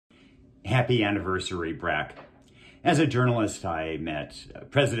Happy anniversary, BRAC. As a journalist, I met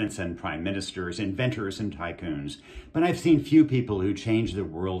presidents and prime ministers, inventors and tycoons, but I've seen few people who changed the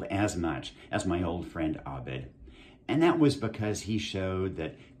world as much as my old friend Abed. And that was because he showed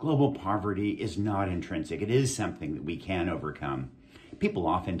that global poverty is not intrinsic. It is something that we can overcome. People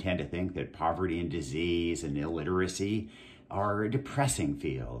often tend to think that poverty and disease and illiteracy are a depressing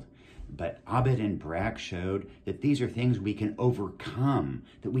field. But Abed and BRAC showed that these are things we can overcome,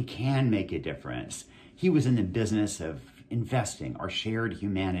 that we can make a difference. He was in the business of investing our shared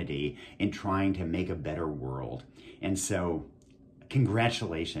humanity in trying to make a better world. And so,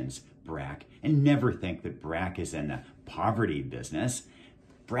 congratulations, BRAC. And never think that BRAC is in the poverty business.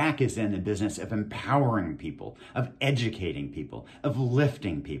 BRAC is in the business of empowering people, of educating people, of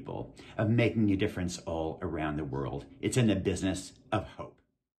lifting people, of making a difference all around the world. It's in the business of hope.